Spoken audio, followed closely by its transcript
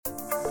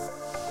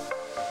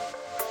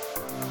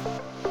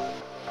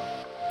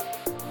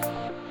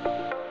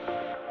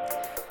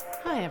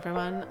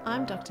everyone,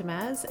 I'm Dr.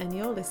 Maz and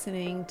you're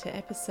listening to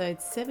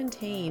episode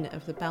 17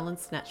 of the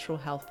Balanced Natural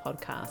Health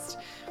podcast,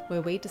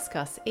 where we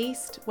discuss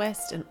East,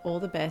 West and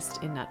all the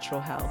best in natural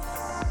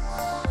health.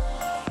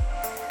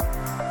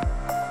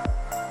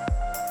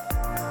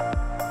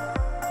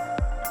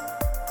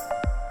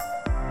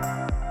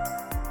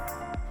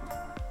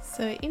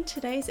 So in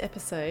today's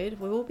episode,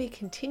 we will be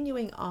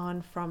continuing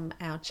on from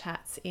our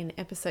chats in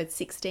episode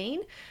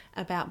 16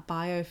 about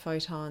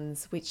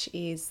biophotons, which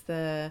is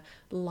the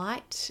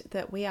light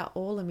that we are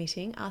all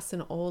emitting, us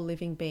and all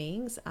living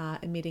beings are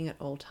emitting at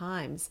all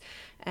times.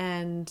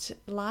 And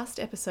last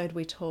episode,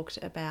 we talked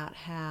about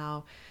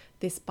how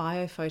this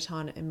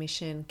biophoton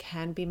emission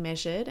can be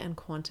measured and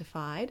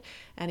quantified.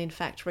 And in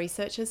fact,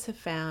 researchers have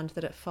found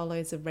that it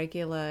follows a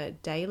regular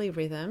daily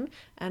rhythm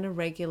and a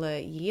regular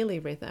yearly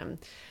rhythm.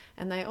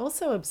 And they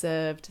also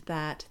observed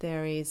that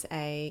there is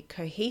a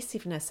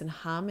cohesiveness and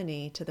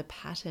harmony to the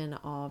pattern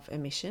of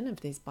emission of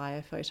these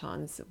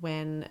biophotons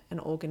when an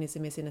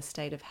organism is in a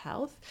state of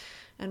health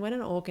and when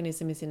an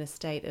organism is in a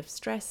state of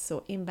stress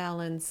or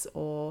imbalance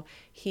or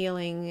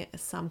healing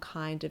some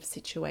kind of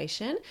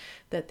situation,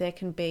 that there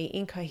can be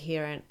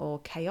incoherent or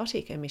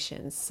chaotic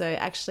emissions. So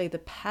actually the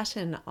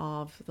pattern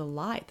of the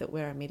light that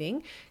we're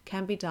emitting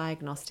can be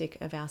diagnostic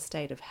of our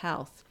state of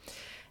health.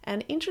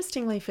 And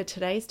interestingly for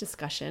today's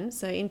discussion,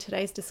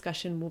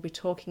 we'll be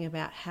talking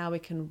about how we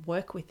can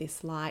work with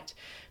this light,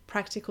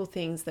 practical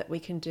things that we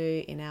can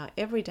do in our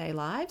everyday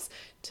lives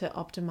to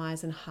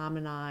optimize and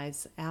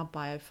harmonize our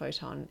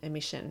biophoton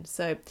emission.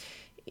 So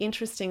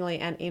interestingly,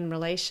 and in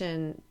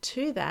relation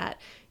to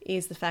that,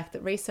 is the fact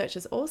that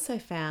researchers also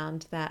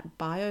found that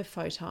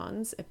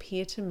biophotons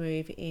appear to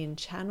move in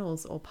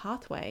channels or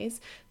pathways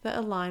that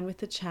align with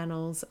the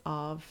channels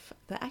of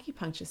the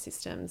acupuncture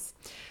systems.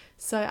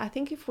 So I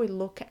think if we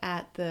look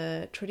at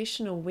the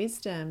traditional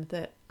wisdom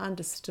that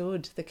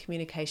understood the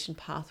communication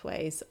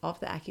pathways of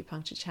the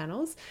acupuncture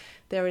channels,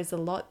 there is a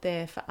lot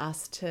there for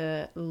us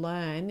to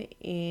learn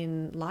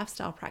in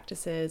lifestyle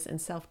practices and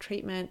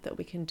self-treatment that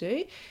we can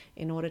do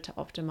in order to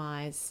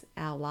optimize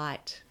our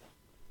light.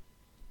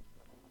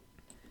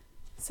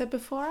 So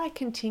before I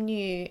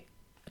continue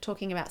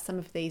talking about some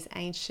of these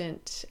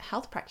ancient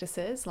health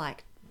practices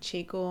like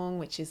Qigong,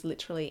 which is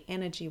literally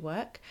energy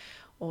work,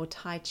 or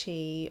Tai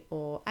Chi,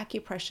 or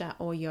acupressure,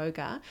 or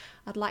yoga,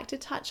 I'd like to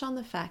touch on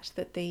the fact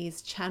that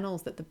these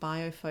channels that the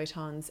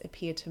biophotons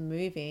appear to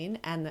move in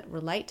and that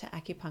relate to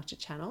acupuncture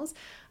channels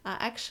are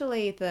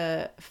actually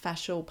the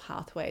fascial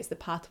pathways, the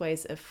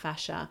pathways of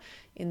fascia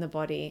in the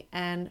body.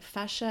 And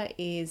fascia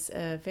is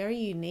a very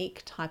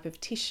unique type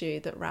of tissue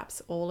that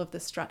wraps all of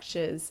the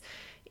structures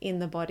in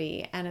the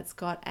body, and it's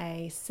got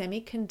a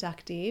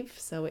semi-conductive,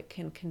 so it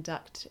can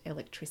conduct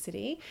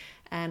electricity,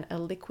 and a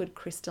liquid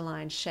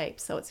crystalline shape,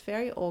 so it's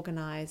very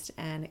organized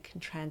and it can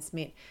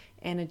transmit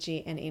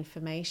energy and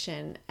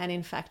information. And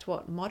in fact,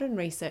 what modern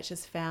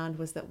researchers found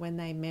was that when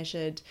they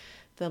measured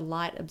the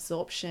light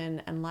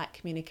absorption and light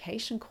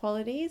communication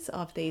qualities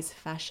of these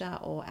fascia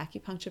or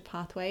acupuncture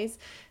pathways,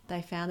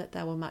 they found that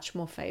they were much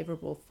more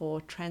favorable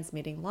for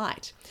transmitting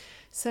light.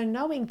 So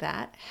knowing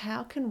that,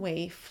 how can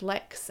we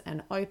flex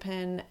and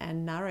open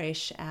and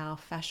nourish our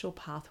fascial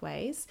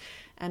pathways?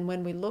 And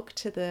when we look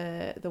to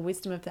the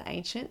wisdom of the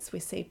ancients, we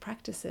see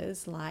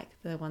practices like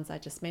the ones I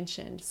just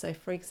mentioned. So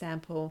for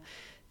example,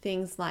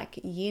 things like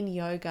yin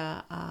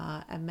yoga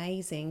are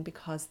amazing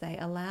because they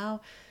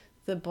allow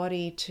the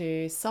body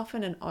to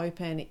soften and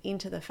open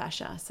into the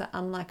fascia. So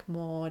unlike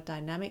more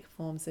dynamic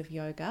forms of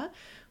yoga,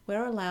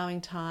 we're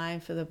allowing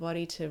time for the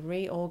body to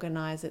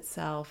reorganize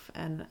itself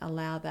and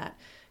allow that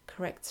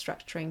correct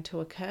structuring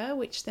to occur,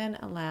 which then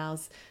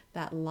allows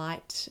that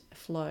light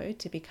flow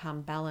to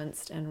become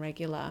balanced and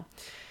regular.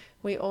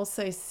 We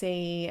also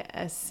see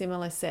a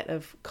similar set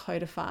of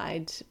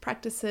codified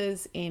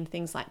practices in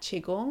things like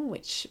Qigong,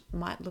 which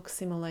might look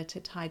similar to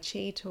Tai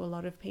Chi to a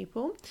lot of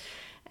people.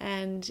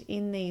 And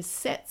in these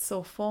sets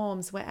or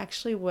forms, we're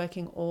actually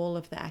working all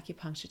of the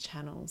acupuncture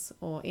channels.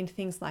 Or in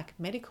things like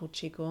medical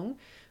Qigong,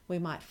 we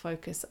might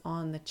focus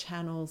on the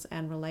channels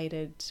and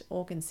related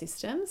organ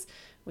systems,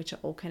 which are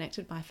all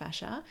connected by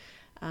fascia,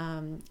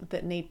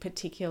 that need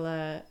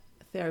particular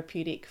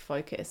therapeutic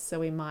focus. So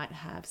we might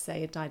have,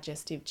 say, a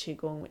digestive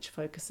Qigong, which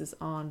focuses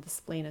on the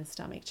spleen and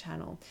stomach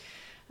channel.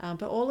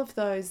 But all of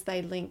those,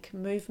 they link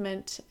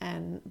movement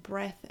and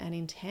breath and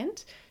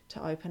intent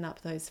to open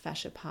up those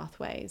fascia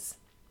pathways.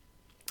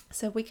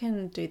 So we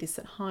can do this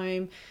at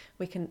home.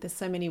 There's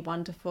so many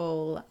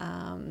wonderful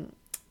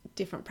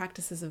different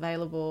practices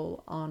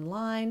available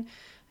online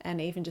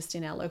and even just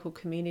in our local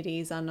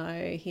communities. I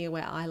know here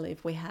where I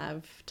live, we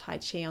have Tai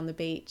Chi on the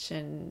beach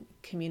and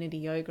community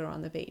yoga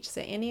on the beach.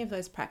 So any of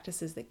those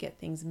practices that get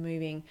things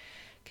moving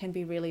can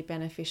be really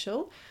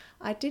beneficial.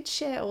 I did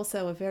share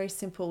also a very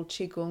simple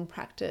Qigong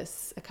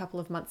practice a couple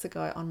of months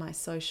ago on my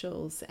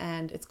socials,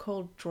 and it's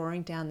called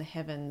Drawing Down the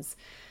Heavens.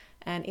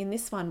 And in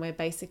this one, we're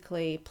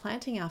basically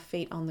planting our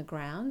feet on the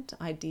ground,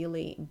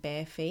 ideally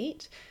bare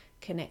feet,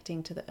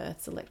 connecting to the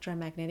Earth's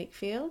electromagnetic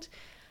field.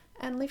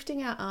 and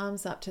lifting our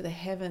arms up to the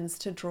heavens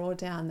to draw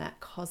down that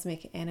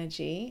cosmic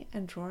energy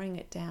and drawing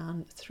it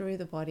down through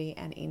the body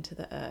and into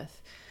the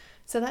earth.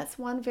 So that's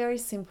one very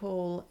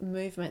simple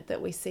movement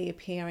that we see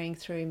appearing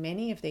through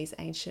many of these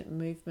ancient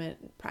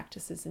movement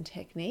practices and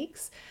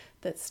techniques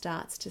that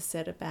starts to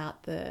set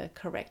about the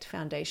correct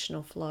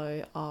foundational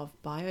flow of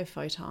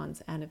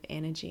biophotons and of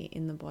energy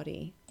in the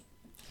body.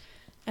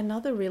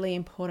 Another really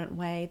important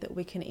way that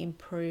we can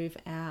improve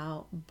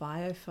our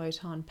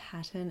biophoton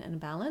pattern and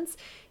balance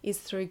is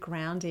through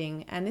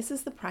grounding. And this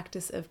is the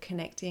practice of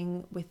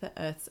connecting with the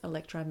Earth's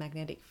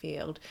electromagnetic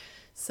field.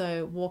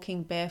 So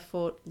walking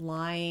barefoot,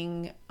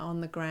 lying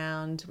on the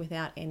ground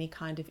without any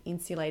kind of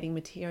insulating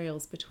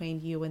materials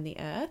between you and the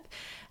Earth,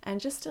 and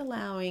just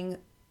allowing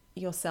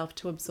yourself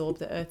to absorb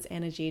the Earth's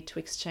energy to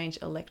exchange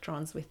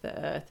electrons with the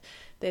Earth.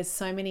 There's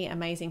so many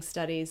amazing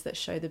studies that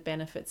show the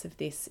benefits of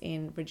this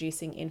in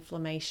reducing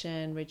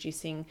inflammation,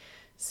 reducing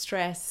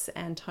stress,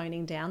 and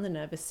toning down the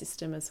nervous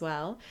system as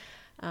well.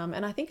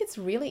 And I think it's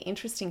really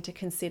interesting to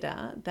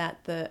consider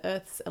that the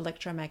Earth's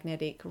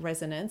electromagnetic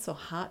resonance or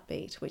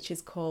heartbeat, which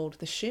is called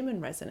the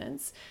Schumann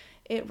resonance,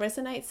 it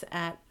resonates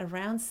at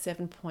around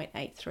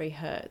 7.83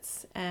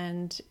 hertz.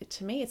 And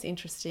to me, it's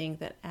interesting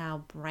that our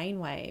brain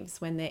waves,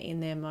 when they're in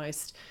their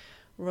most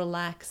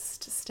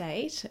relaxed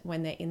state,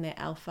 when they're in their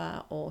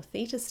alpha or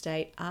theta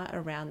state, are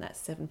around that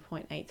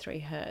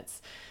 7.83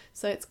 hertz.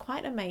 So it's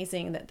quite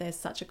amazing that there's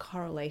such a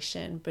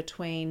correlation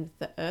between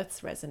the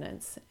Earth's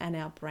resonance and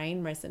our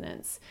brain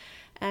resonance.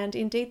 And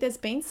indeed, there's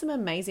been some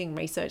amazing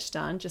research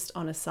done, just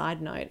on a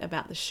side note,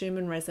 about the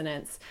Schumann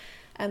resonance,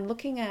 and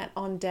looking at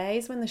on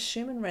days when the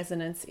Schumann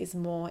resonance is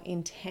more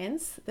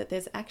intense, that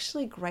there's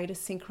actually greater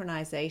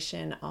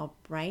synchronization of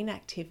brain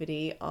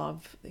activity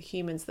of the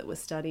humans that were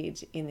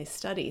studied in this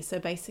study. So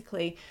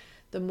basically,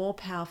 the more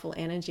powerful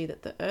energy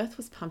that the Earth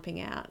was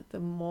pumping out, the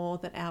more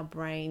that our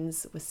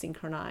brains were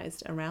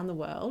synchronized around the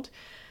world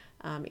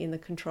in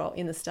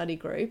the study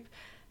group,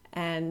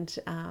 and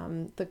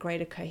the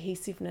greater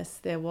cohesiveness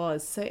there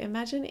was. So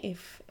imagine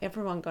if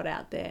everyone got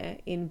out there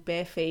in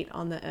bare feet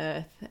on the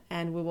Earth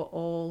and we were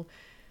all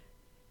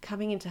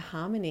coming into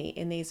harmony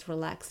in these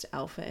relaxed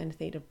alpha and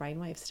theta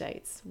brainwave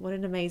states. What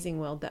an amazing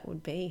world that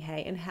would be,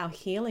 hey? And how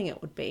healing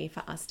it would be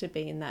for us to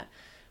be in that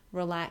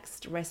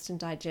relaxed rest and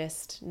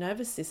digest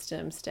nervous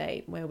system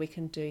state where we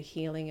can do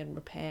healing and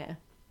repair.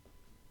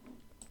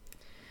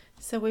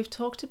 So we've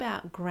talked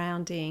about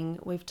grounding,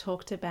 we've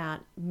talked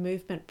about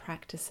movement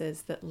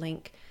practices that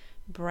link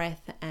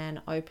breath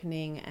and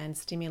opening and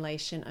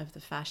stimulation of the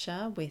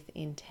fascia with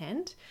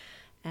intent,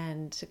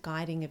 and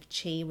guiding of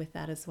chi with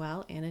that as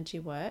well, energy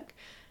work.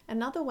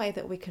 Another way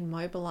that we can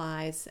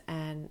mobilize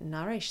and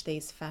nourish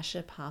these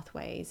fascia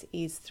pathways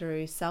is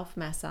through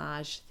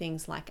self-massage,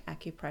 things like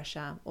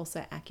acupressure,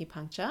 also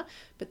acupuncture,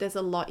 but there's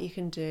a lot you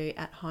can do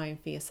at home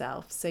for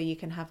yourself. So you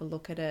can have a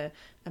look at a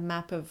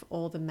map of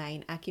all the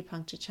main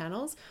acupuncture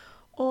channels,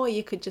 or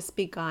you could just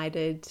be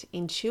guided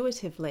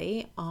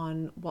intuitively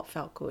on what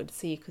felt good.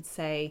 So you could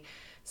say,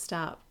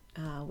 start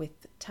with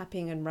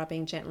tapping and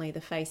rubbing gently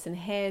the face and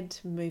head,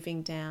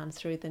 moving down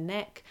through the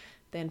neck,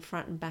 then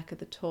front and back of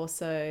the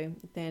torso,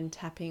 then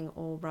tapping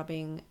or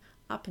rubbing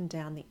up and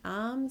down the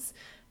arms,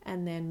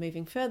 and then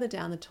moving further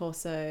down the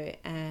torso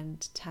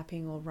and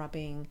tapping or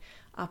rubbing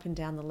up and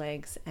down the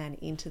legs and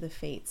into the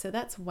feet. So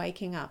that's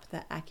waking up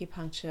the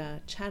acupuncture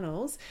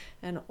channels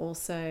and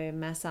also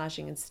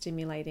massaging and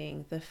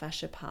stimulating the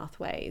fascia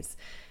pathways.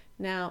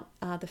 Now,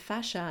 the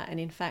fascia, and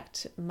in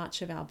fact,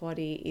 much of our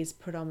body is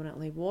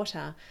predominantly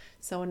water.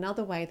 So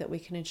another way that we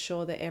can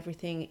ensure that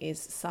everything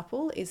is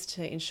supple is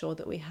to ensure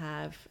that we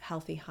have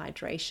healthy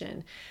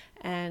hydration.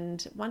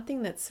 And one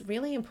thing that's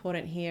really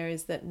important here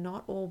is that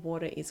not all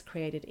water is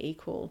created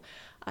equal.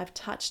 I've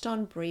touched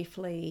on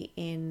briefly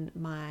in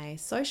my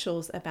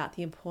socials about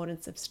the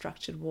importance of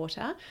structured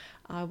water.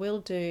 I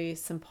will do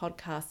some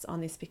podcasts on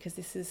this because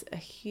this is a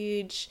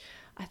huge,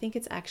 I think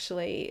it's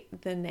actually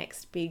the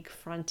next big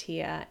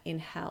frontier in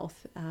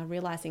health,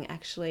 realizing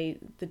actually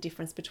the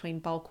difference between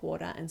bulk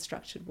water and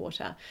structured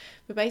water.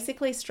 But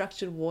basically,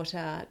 structured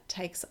water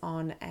takes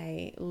on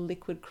a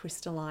liquid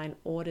crystalline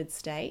ordered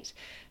state.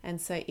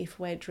 And so if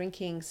we're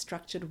drinking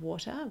structured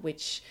water,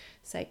 which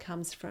say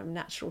comes from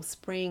natural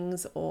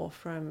springs or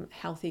from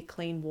healthy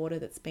clean water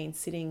that's been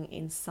sitting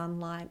in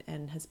sunlight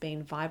and has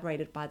been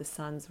vibrated by the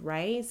sun's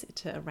rays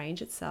to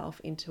arrange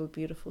itself into a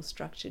beautiful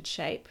structured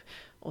shape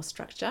or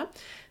structure,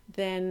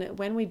 then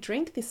when we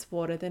drink this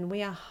water, then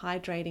we are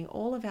hydrating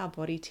all of our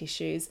body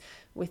tissues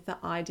with the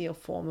ideal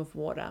form of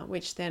water,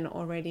 which then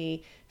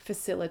already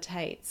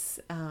facilitates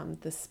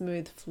the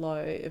smooth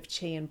flow of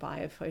chi and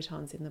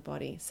biophotons in the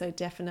body. So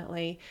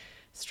definitely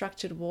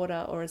structured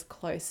water, or as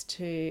close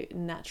to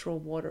natural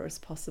water as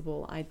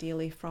possible,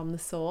 ideally from the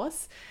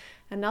source.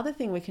 Another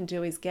thing we can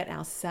do is get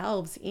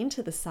ourselves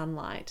into the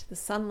sunlight. The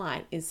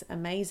sunlight is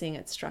amazing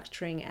at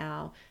structuring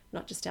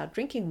not just our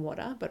drinking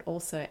water, but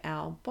also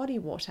our body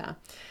water.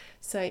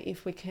 So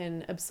if we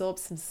can absorb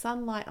some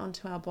sunlight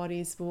onto our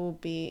bodies, we'll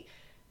be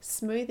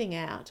smoothing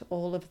out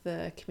all of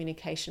the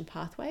communication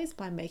pathways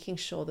by making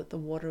sure that the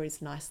water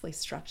is nicely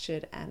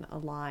structured and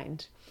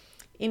aligned.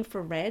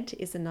 Infrared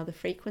is another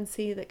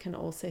frequency that can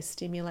also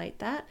stimulate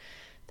that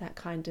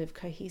kind of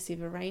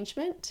cohesive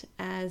arrangement,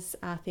 as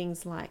are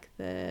things like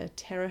the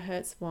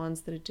terahertz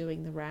ones that are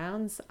doing the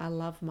rounds. I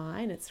love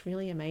mine, it's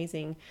really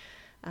amazing.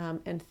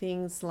 And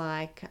things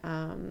like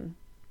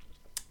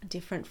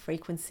different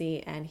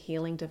frequency and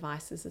healing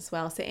devices as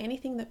well. So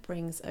anything that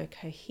brings a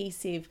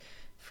cohesive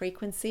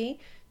frequency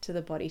to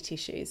the body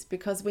tissues,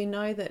 because we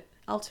know that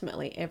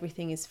ultimately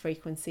everything is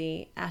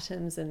frequency.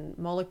 Atoms and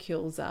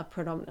molecules are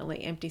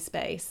predominantly empty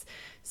space.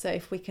 So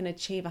if we can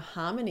achieve a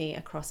harmony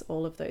across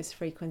all of those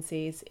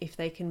frequencies, if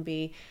they can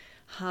be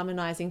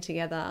harmonizing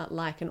together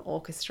like an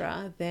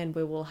orchestra, then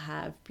we will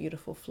have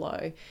beautiful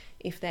flow.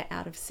 If they're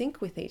out of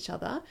sync with each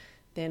other,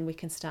 then we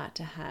can start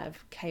to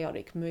have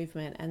chaotic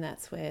movement, and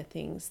that's where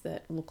things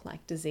that look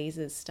like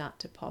diseases start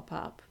to pop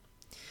up.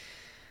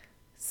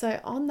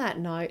 So on that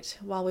note,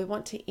 while we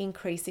want to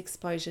increase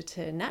exposure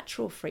to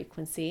natural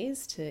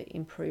frequencies to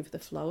improve the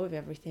flow of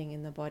everything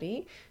in the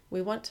body,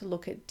 we want to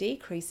look at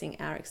decreasing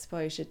our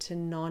exposure to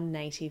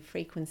non-native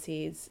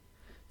frequencies.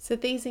 So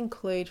these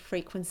include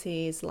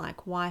frequencies like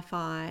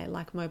Wi-Fi,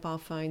 like mobile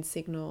phone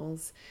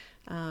signals,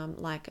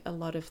 like a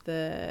lot of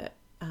the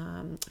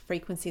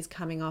frequencies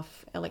coming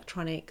off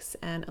electronics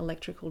and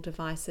electrical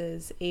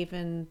devices,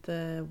 even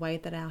the way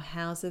that our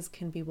houses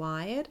can be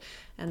wired,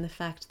 and the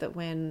fact that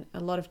when a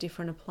lot of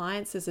different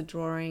appliances are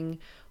drawing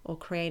or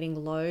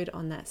creating load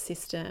on that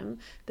system,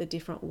 the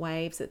different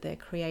waves that they're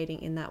creating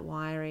in that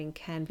wiring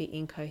can be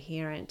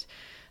incoherent.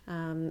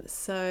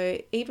 So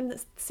even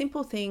the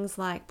simple things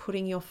like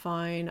putting your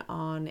phone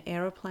on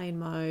airplane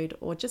mode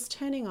or just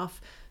turning off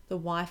the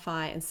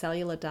Wi-Fi and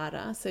cellular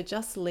data, so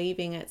just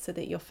leaving it so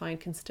that your phone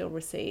can still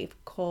receive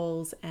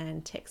calls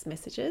and text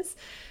messages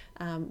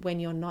when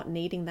you're not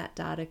needing that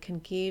data, can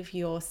give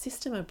your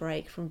system a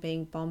break from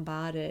being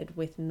bombarded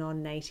with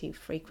non-native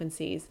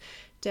frequencies.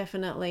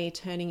 Definitely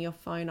turning your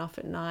phone off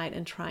at night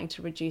and trying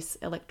to reduce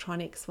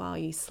electronics while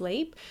you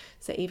sleep.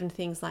 So even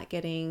things like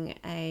getting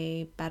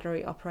a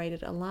battery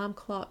operated alarm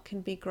clock can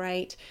be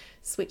great.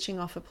 Switching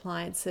off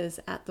appliances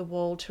at the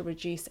wall to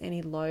reduce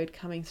any load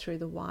coming through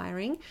the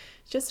wiring.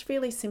 Just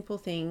really simple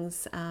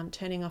things.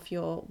 Turning off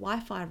your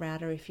Wi-Fi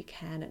router if you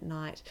can at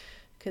night,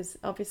 because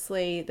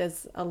obviously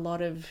there's a lot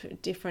of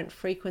different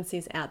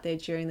frequencies out there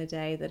during the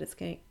day that it's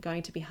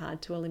going to be hard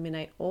to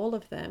eliminate all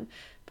of them.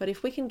 But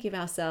if we can give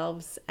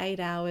ourselves 8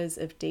 hours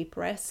of deep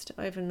rest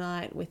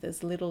overnight with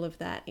as little of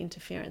that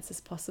interference as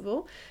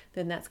possible,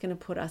 then that's going to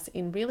put us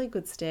in really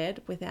good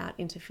stead without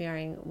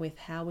interfering with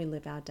how we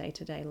live our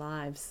day-to-day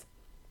lives.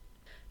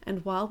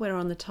 And while we're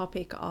on the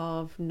topic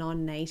of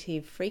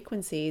non-native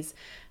frequencies,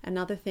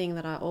 another thing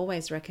that I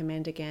always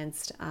recommend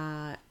against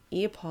are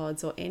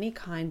earpods or any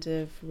kind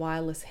of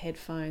wireless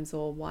headphones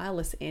or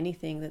wireless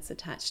anything that's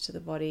attached to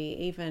the body,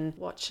 even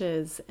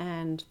watches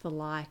and the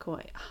like,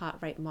 or heart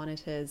rate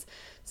monitors.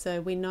 So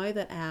we know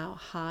that our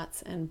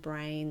hearts and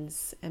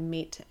brains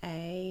emit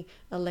a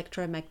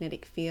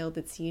electromagnetic field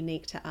that's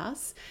unique to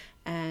us.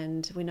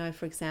 And we know,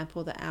 for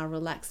example, that our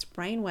relaxed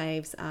brain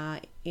waves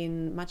are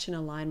much in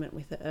alignment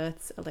with the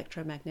Earth's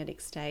electromagnetic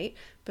state,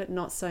 but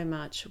not so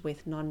much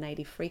with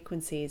non-native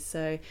frequencies.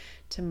 So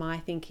to my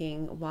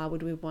thinking, why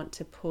would we want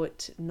to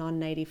put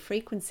non-native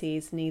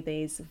frequencies near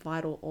these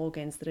vital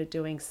organs that are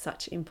doing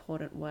such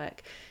important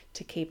work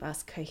to keep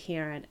us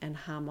coherent and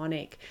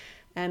harmonic?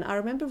 And I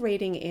remember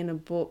reading in a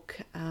book,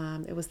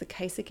 it was The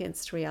Case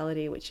Against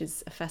Reality, which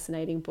is a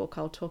fascinating book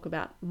I'll talk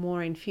about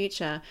more in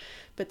future,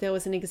 but there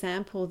was an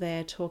example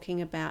there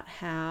talking about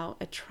how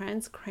a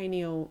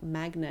transcranial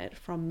magnet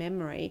from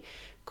memory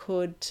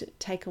could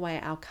take away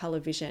our color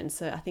vision.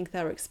 So I think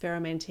they were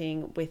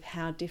experimenting with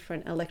how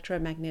different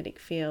electromagnetic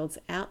fields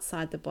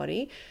outside the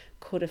body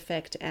could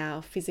affect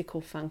our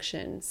physical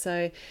function.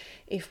 So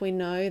if we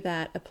know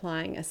that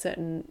applying a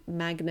certain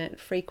magnet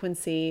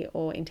frequency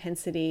or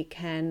intensity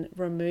can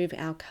remove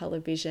our color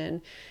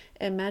vision,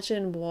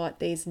 imagine what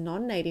these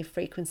non-native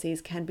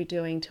frequencies can be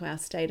doing to our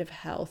state of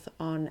health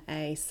on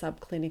a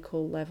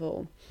subclinical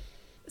level.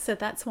 So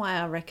that's why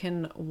I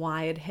reckon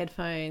wired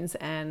headphones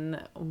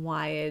and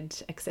wired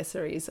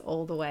accessories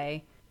all the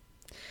way.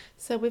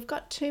 So we've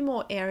got 2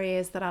 more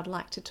areas that I'd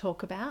like to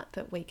talk about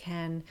that we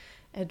can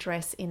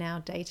address in our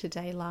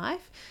day-to-day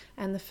life.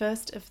 And the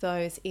first of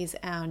those is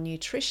our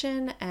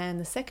nutrition, and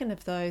the second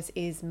of those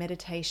is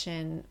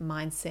meditation,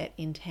 mindset,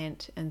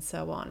 intent, and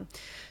so on.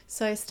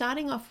 So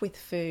starting off with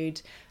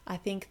food, I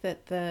think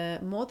that the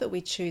more that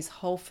we choose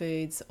whole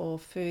foods or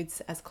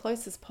foods as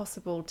close as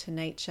possible to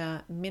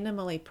nature,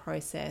 minimally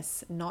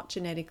processed, not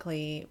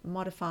genetically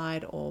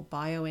modified or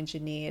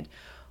bioengineered,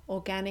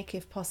 organic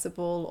if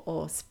possible,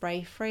 or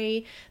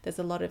spray-free. There's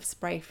a lot of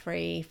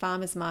spray-free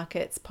farmers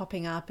markets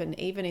popping up, and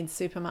even in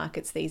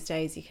supermarkets these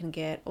days you can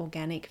get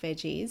organic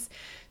veggies.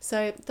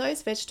 So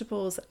those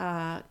vegetables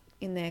are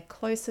in their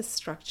closest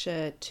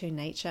structure to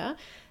nature,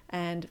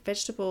 and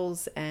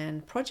vegetables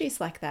and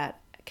produce like that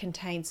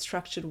contains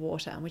structured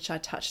water, which I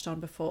touched on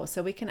before.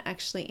 So we can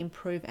actually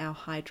improve our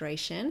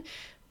hydration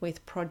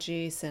with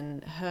produce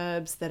and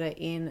herbs that are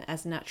in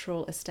as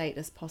natural a state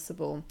as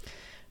possible.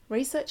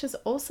 Researchers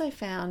also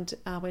found,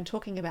 when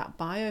talking about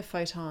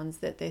biophotons,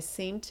 that there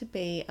seemed to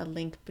be a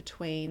link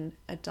between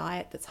a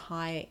diet that's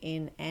higher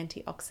in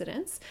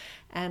antioxidants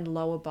and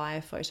lower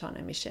biophoton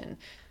emission.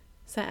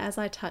 So as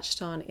I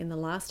touched on in the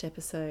last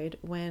episode,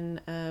 when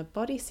a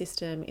body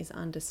system is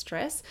under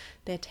stress,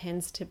 there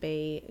tends to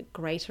be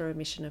greater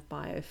emission of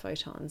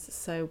biophotons.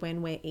 So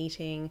when we're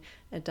eating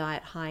a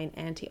diet high in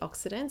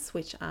antioxidants,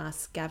 which are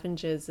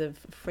scavengers of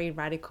free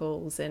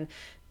radicals and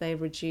they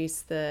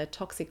reduce the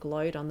toxic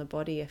load on the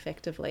body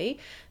effectively,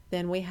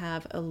 then we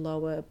have a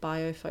lower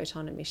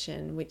biophoton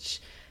emission,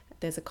 which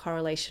there's a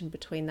correlation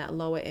between that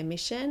lower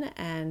emission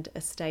and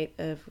a state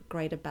of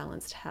greater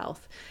balanced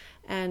health.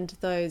 And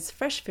those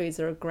fresh foods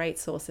are a great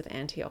source of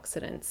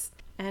antioxidants.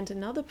 And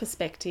another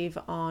perspective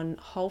on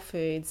whole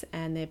foods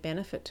and their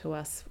benefit to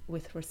us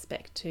with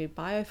respect to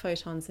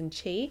biophotons and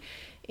qi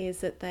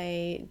is that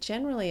they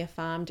generally are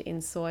farmed in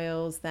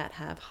soils that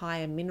have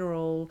higher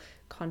mineral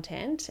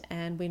content,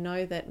 and we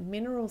know that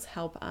minerals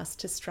help us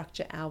to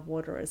structure our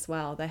water as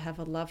well. They have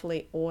a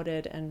lovely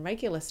ordered and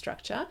regular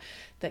structure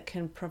that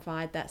can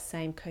provide that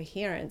same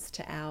coherence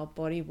to our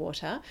body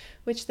water,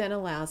 which then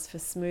allows for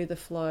smoother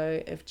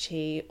flow of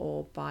qi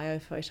or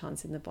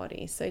biophotons in the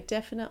body. So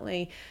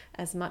definitely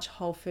as much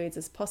whole foods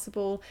as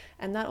possible,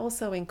 and that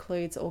also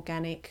includes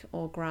organic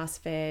or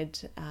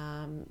grass-fed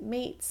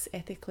meats,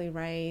 ethically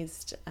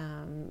raised,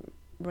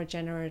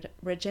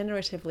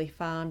 regeneratively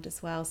farmed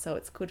as well, so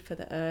it's good for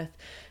the earth.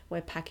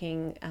 We're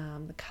packing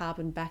the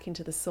carbon back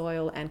into the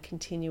soil and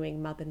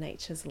continuing Mother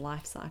Nature's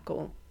life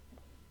cycle.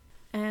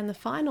 And the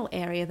final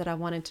area that I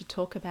wanted to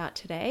talk about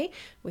today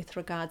with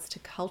regards to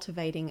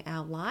cultivating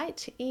our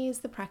light is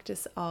the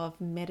practice of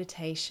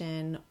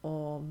meditation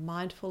or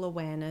mindful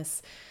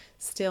awareness,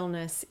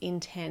 stillness,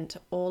 intent.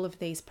 All of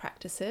these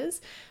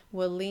practices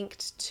were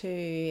linked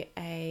to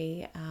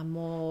a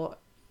more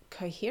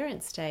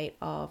coherent state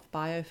of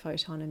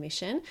biophoton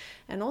emission,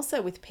 and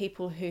also with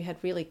people who had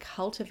really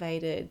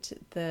cultivated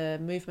the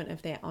movement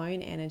of their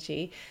own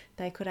energy,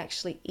 they could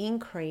actually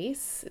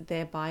increase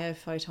their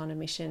biophoton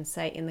emission,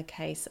 say in the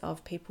case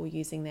of people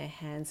using their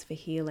hands for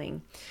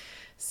healing.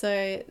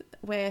 So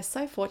we're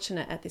so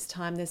fortunate at this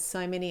time. There's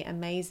so many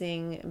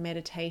amazing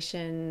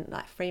meditation,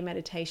 like free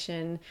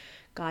meditation,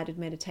 guided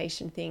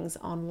meditation things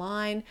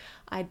online.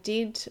 I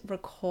did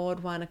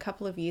record one a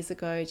couple of years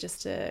ago,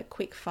 just a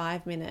quick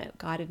 5-minute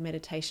guided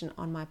meditation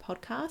on my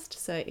podcast.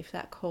 So if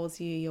that calls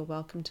you, you're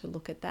welcome to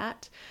look at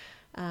that.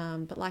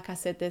 But like I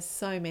said, there's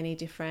so many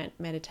different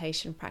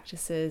meditation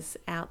practices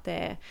out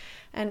there.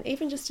 And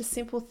even just a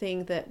simple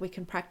thing that we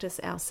can practice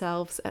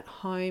ourselves at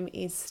home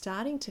is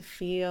starting to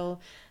feel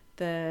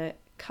the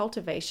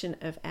cultivation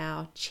of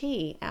our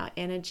qi, our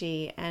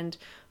energy. And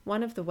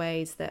one of the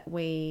ways that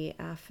we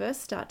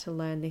first start to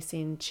learn this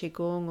in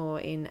qigong or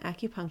in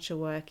acupuncture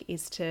work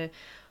is to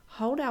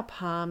hold our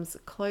palms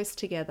close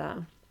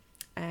together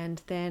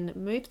and then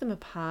move them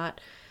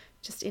apart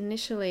just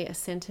initially a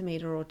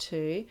centimeter or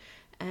two,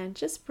 and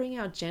just bring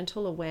our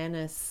gentle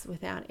awareness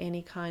without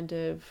any kind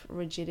of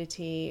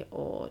rigidity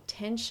or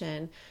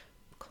tension,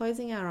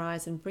 closing our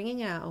eyes and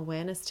bringing our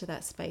awareness to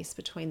that space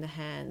between the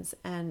hands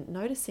and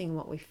noticing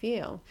what we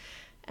feel.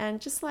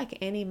 And just like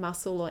any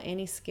muscle or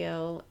any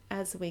skill,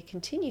 as we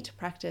continue to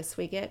practice,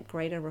 we get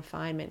greater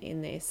refinement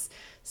in this.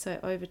 So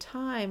over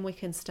time, we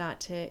can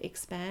start to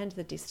expand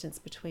the distance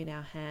between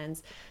our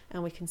hands,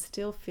 and we can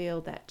still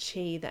feel that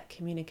qi, that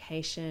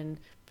communication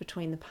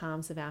between the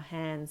palms of our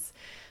hands.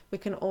 We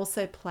can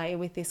also play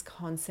with this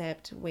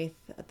concept with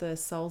the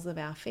soles of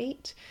our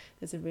feet.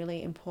 There's a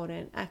really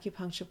important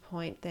acupuncture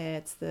point there.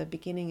 It's the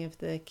beginning of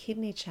the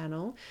kidney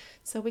channel.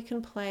 So we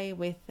can play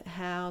with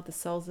how the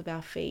soles of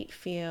our feet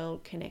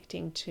feel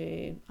connecting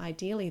to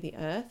ideally the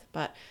earth,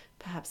 but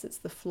perhaps it's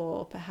the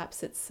floor,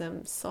 perhaps it's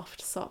some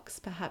soft socks,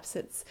 perhaps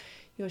it's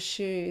your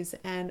shoes,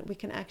 and we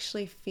can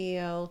actually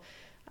feel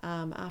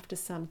after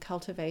some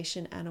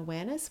cultivation and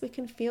awareness, we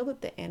can feel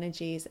that the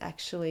energy is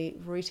actually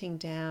rooting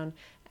down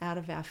out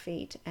of our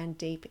feet and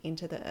deep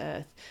into the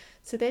earth.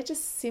 So they're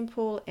just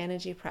simple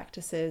energy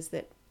practices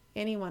that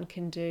anyone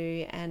can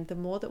do, and the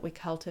more that we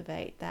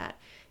cultivate that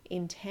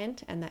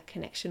intent and that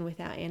connection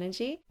with our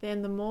energy,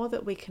 then the more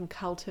that we can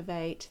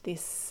cultivate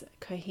this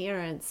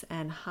coherence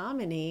and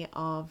harmony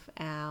of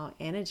our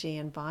energy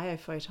and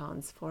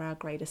biophotons for our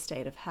greater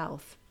state of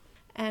health.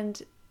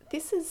 And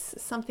this is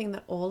something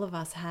that all of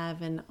us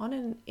have, and on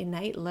an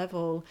innate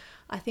level,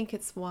 I think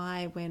it's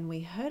why when we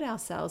hurt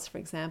ourselves, for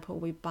example,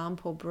 we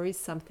bump or bruise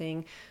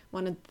something,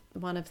 one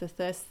of the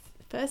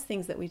first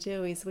things that we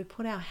do is we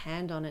put our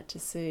hand on it to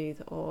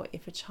soothe. Or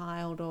if a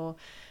child or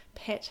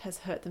pet has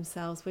hurt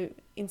themselves, we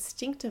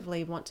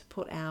instinctively want to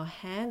put our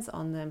hands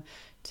on them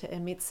to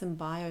emit some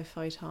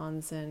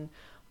biophotons and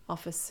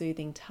offer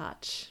soothing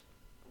touch.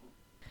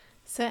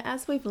 So,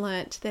 as we've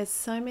learnt, there's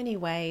so many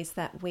ways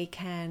that we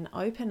can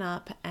open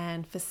up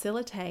and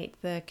facilitate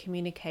the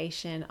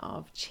communication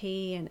of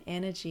chi and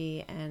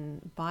energy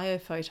and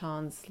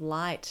biophotons,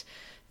 light,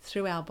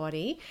 through our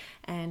body.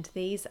 And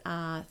these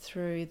are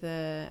through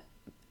the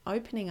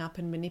opening up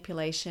and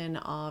manipulation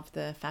of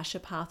the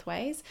fascia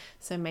pathways.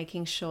 So,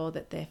 making sure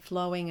that they're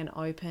flowing and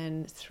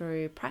open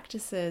through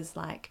practices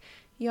like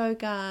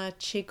yoga,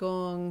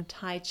 qigong,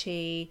 tai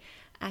chi,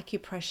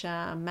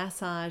 acupressure,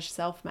 massage,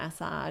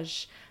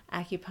 self-massage,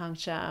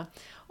 acupuncture.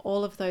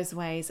 All of those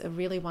ways are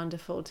really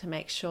wonderful to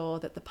make sure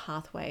that the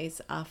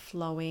pathways are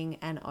flowing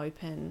and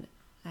open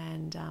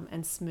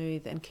and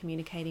smooth and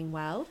communicating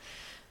well.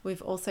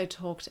 We've also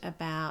talked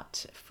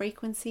about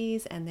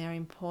frequencies and their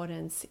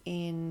importance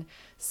in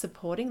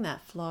supporting that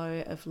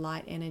flow of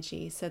light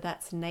energy. So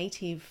that's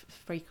native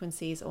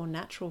frequencies or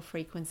natural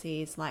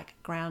frequencies like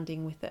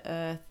grounding with the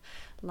earth,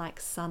 like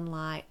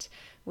sunlight.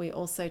 We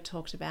also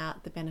talked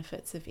about the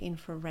benefits of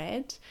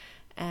infrared,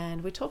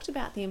 and we talked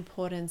about the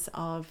importance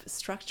of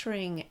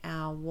structuring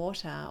our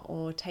water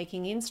or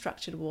taking in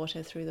structured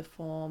water through the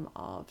form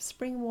of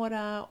spring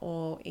water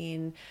or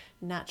in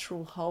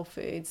natural whole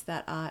foods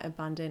that are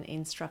abundant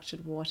in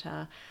structured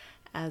water,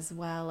 as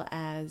well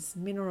as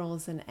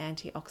minerals and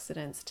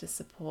antioxidants to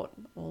support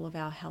all of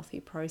our healthy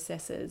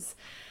processes.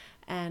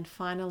 And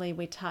finally,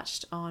 we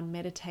touched on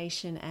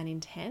meditation and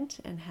intent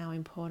and how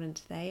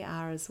important they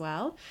are as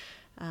well.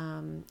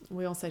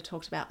 We also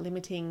talked about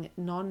limiting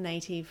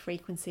non-native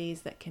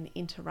frequencies that can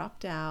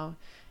interrupt our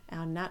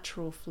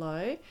natural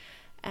flow.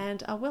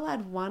 And I will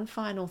add one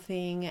final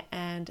thing,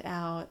 and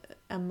our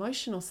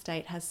emotional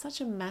state has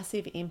such a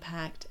massive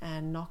impact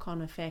and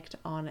knock-on effect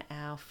on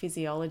our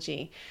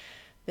physiology.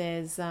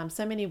 There's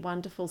so many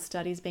wonderful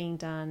studies being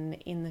done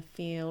in the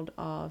field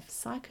of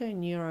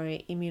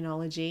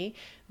psychoneuroimmunology,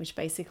 which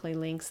basically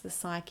links the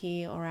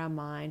psyche or our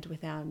mind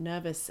with our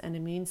nervous and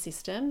immune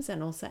systems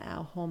and also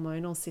our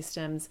hormonal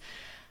systems.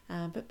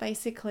 But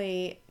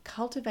basically,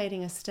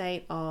 cultivating a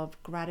state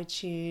of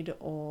gratitude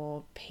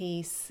or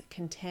peace,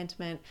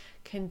 contentment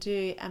can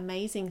do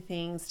amazing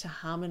things to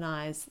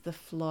harmonize the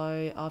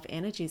flow of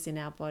energies in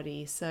our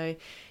body. So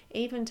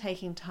even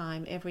taking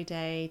time every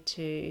day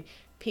to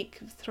pick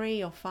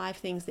 3 or 5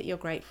 things that you're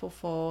grateful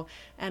for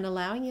and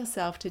allowing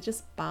yourself to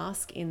just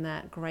bask in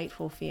that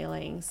grateful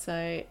feeling.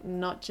 So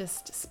not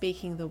just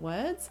speaking the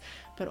words,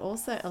 but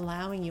also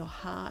allowing your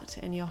heart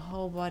and your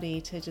whole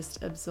body to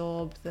just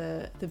absorb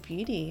the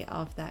beauty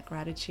of that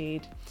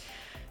gratitude.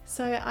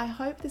 So I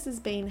hope this has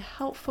been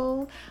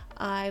helpful.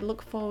 I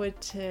look forward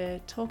to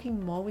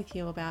talking more with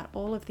you about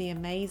all of the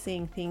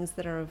amazing things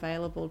that are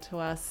available to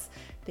us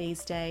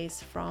these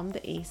days from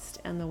the East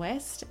and the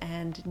West,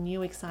 and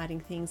new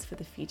exciting things for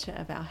the future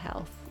of our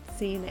health.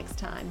 See you next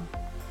time.